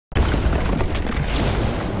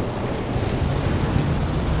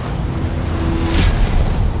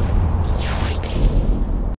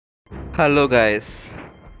Hello guys.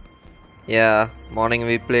 Yeah, morning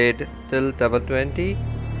we played till level 20.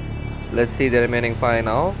 Let's see the remaining 5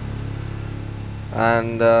 now.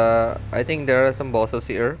 And I think there are some bosses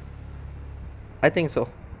here. I think so.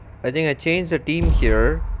 I think I changed the team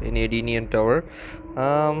here in Edenian Tower.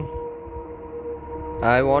 Um,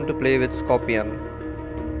 I want to play with Scorpion.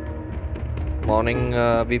 Morning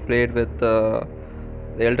we played with the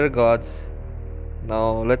Elder Gods.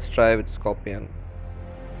 Now let's try with Scorpion.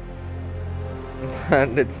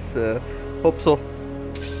 And it's hope so.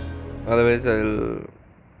 Otherwise I'll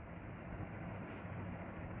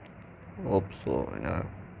hope so. Yeah.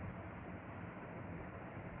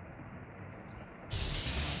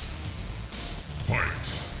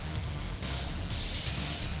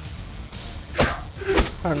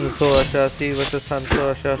 Hanso Hasashi versus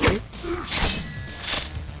Hanso Hasashi.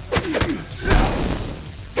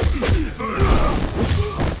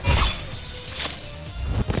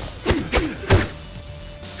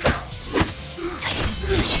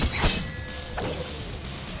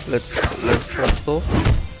 Let's hope so.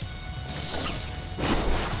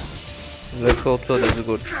 Let's hope so. This is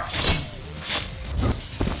good.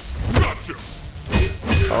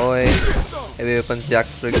 Oh, heavy weapons, Jack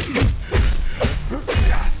Spriggs.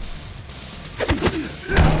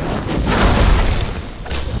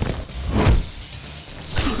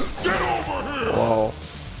 Wow.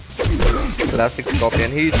 Classic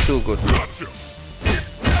Scorpion. He's too good.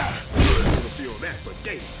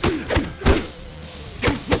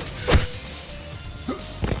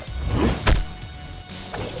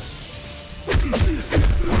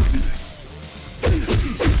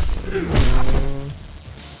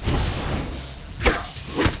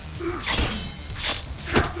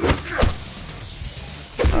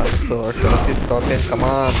 So, Hasashi Scorpion, come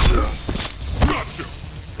on.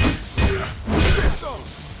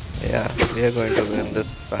 Yeah, we are going to win this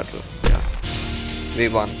battle. Yeah, we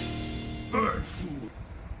won.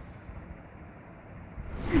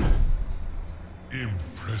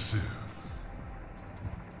 Impressive.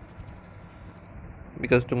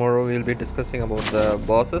 Because tomorrow we'll be discussing about the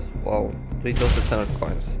bosses. Wow, 3600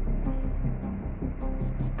 coins.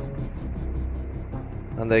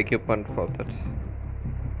 And the equipment for that.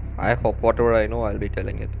 I hope whatever I know I'll be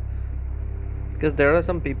telling it. Because there are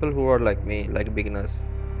some people who are like me, like beginners.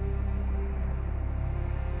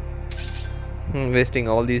 Wasting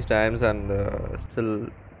all these times and still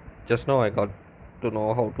just now I got to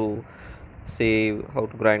know how to save, how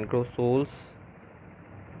to grind grow souls.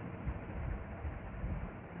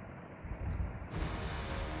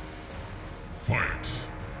 Fight.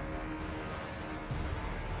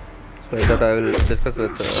 So I thought I will discuss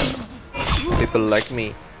with people like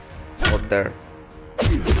me out there.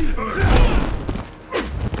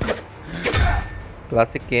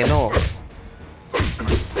 Classic Kano.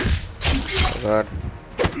 Oh God.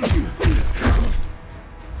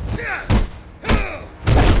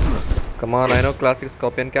 Come on, I know Classic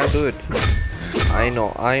Scorpion can do it. I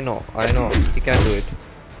know. He can do it.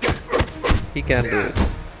 He can do it.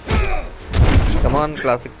 Come on,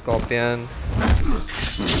 Classic Scorpion.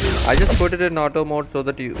 I just put it in auto mode so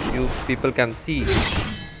that you people can see.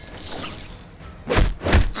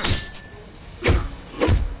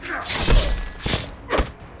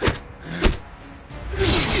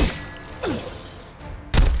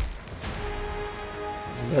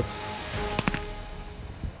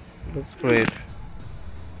 That's great.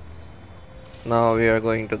 Now we are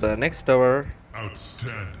going to the next tower.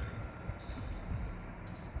 Outstanding.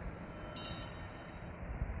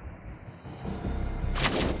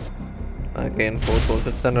 Again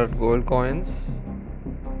 4600 gold coins.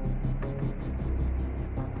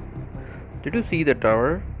 Did you see the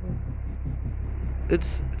tower? It's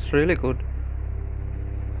really good.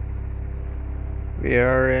 We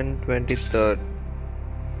are in 23rd.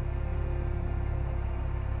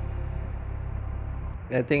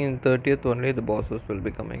 I think in 30th only the bosses will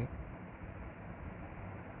be coming.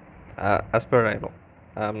 As per I know.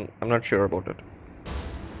 I'm not sure about it.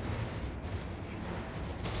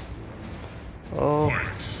 Oh.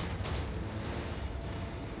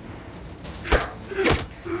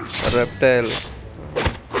 A reptile.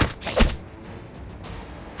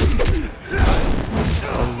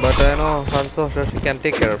 But I know Hanso Hasashi can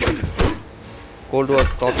take care of it. Cold War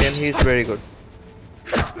Scorpion, he is very good.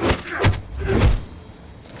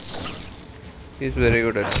 He's very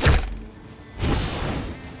good at it.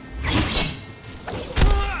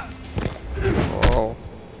 Wow.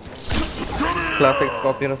 Classic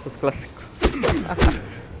Scorpion versus classic.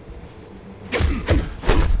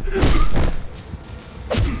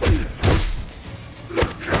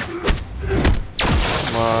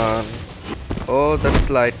 Come on. Oh, Oh, that's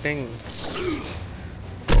lightning.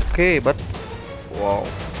 Okay, but wow.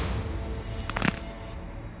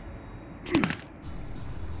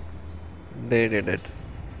 They did it.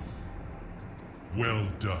 Well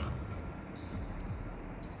done.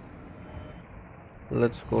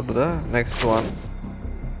 Let's go to the next one.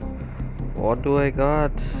 What do I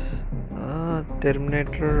got?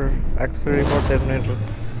 Terminator. Accessory for Terminator.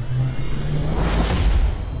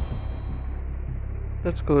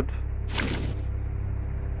 That's good.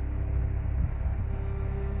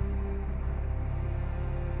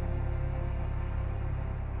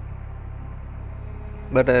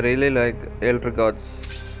 But I really like Elder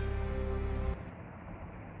Gods.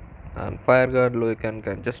 And Fire Guard Loikan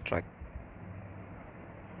can just strike.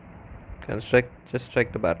 Just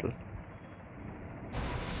strike the battle.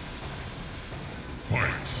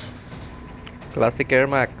 Fight. Classic Air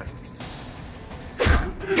Mac.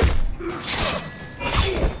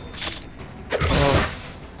 Oh.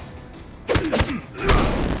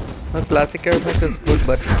 Well, classic Air Mac is good,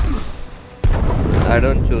 but I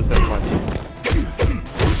don't choose it much.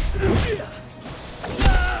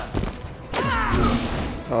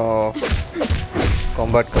 Oh,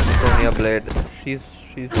 Combat California Blade. She's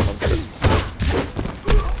one of the best.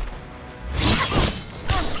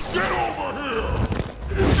 Get over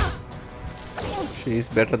here! She's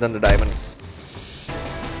better than the Diamond.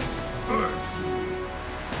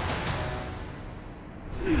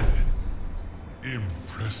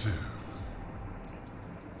 Impressive.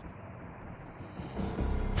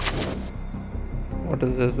 What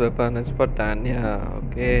is this weapon? It's for Tanya.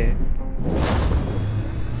 Okay.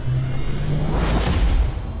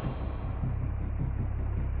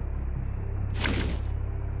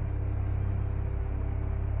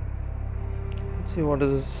 Let's see what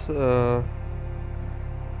is this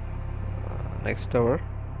next tower.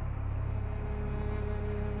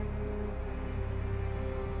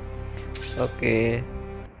 Okay,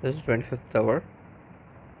 this is 25th tower.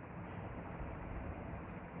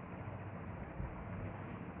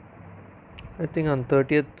 I think on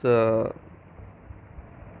 30th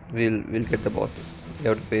we'll get the bosses. We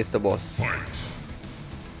have to face the boss. Fight.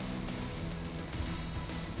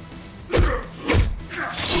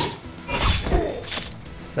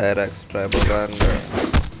 Cyrax, Tribogander.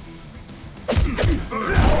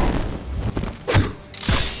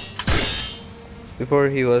 Before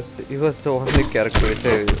he was the only character which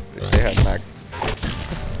I had maxed.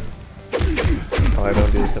 Now I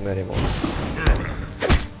don't use him anymore.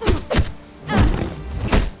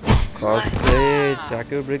 Cosplay,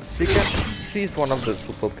 Jackie Briggs. She's one of the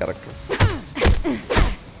superb characters.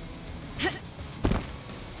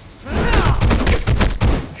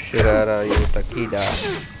 Shirara Yutakida.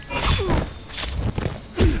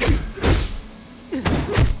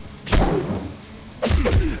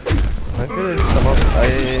 I feel in some of I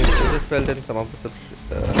just felt in some of the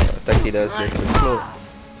Takidas a little bit slow.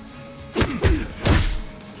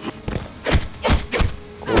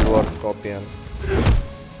 Cold War Scorpion.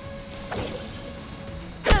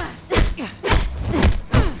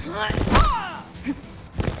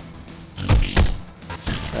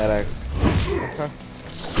 Alex.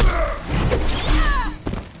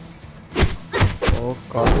 Oh,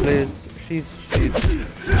 cosplay is she's really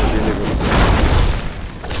good.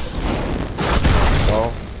 Wow.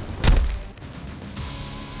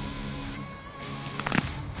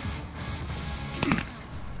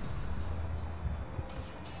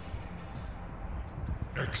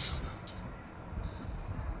 Excellent.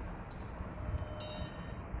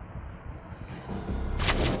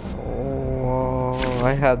 Oh,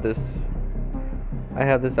 I have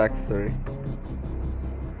this accessory.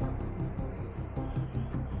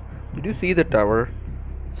 Did you see the tower?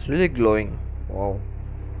 It's really glowing. Wow.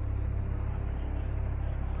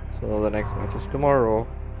 So the next match is tomorrow.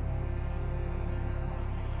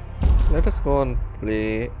 Let us go and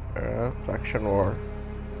play Faction War.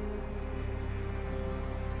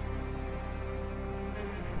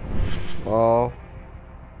 Wow.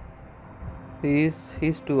 He's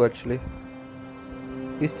 2 actually.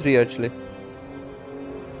 He's 3 actually.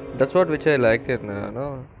 That's which I like in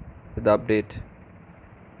no, with the update.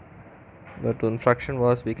 But in Faction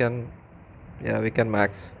Wars we can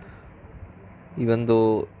max, even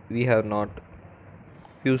though we have not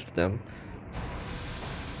used them,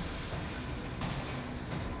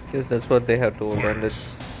 because that's what they have told, and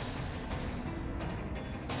it's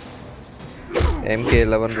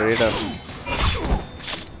MK11 Raider.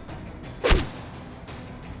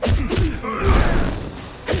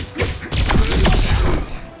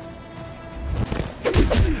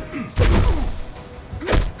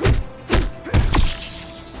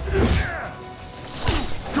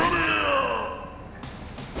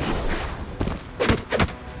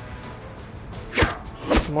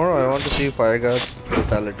 Receive fire guards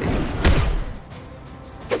brutality.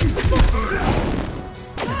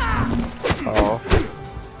 Oh.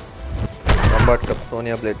 Combat Cup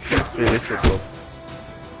Sonya Blade. She's really superb.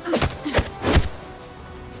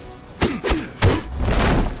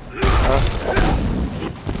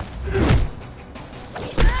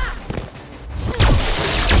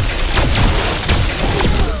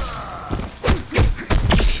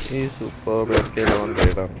 He's superb MK11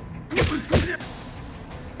 Raider.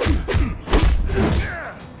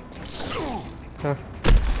 Huh.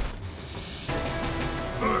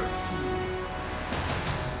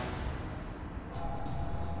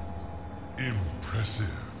 Impressive.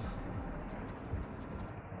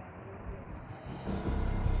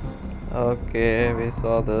 Okay, we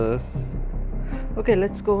saw this. Okay,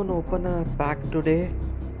 let's go and open a pack today.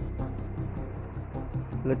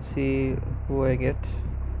 Let's see who I get.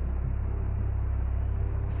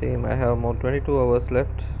 Same, I have more 22 hours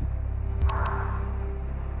left.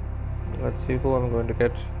 Let's see who I'm going to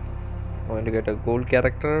get. I'm going to get a gold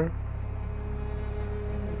character,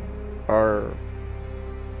 or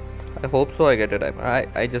I hope so. I get it.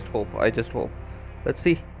 I just hope. Let's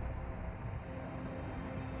see.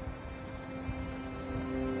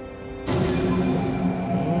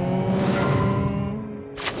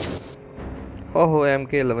 Oh,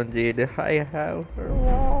 MK11 Jade. I have her.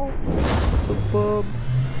 Wow, superb.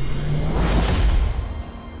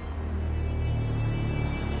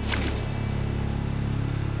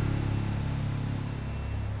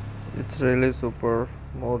 It's really super.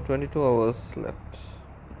 More 22 hours left.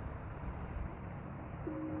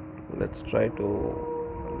 Let's try to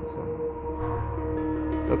listen.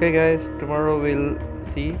 Okay guys, tomorrow we'll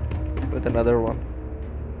see with another one.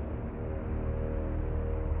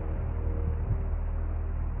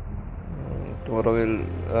 Tomorrow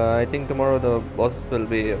I think tomorrow the bosses will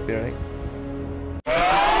be appearing.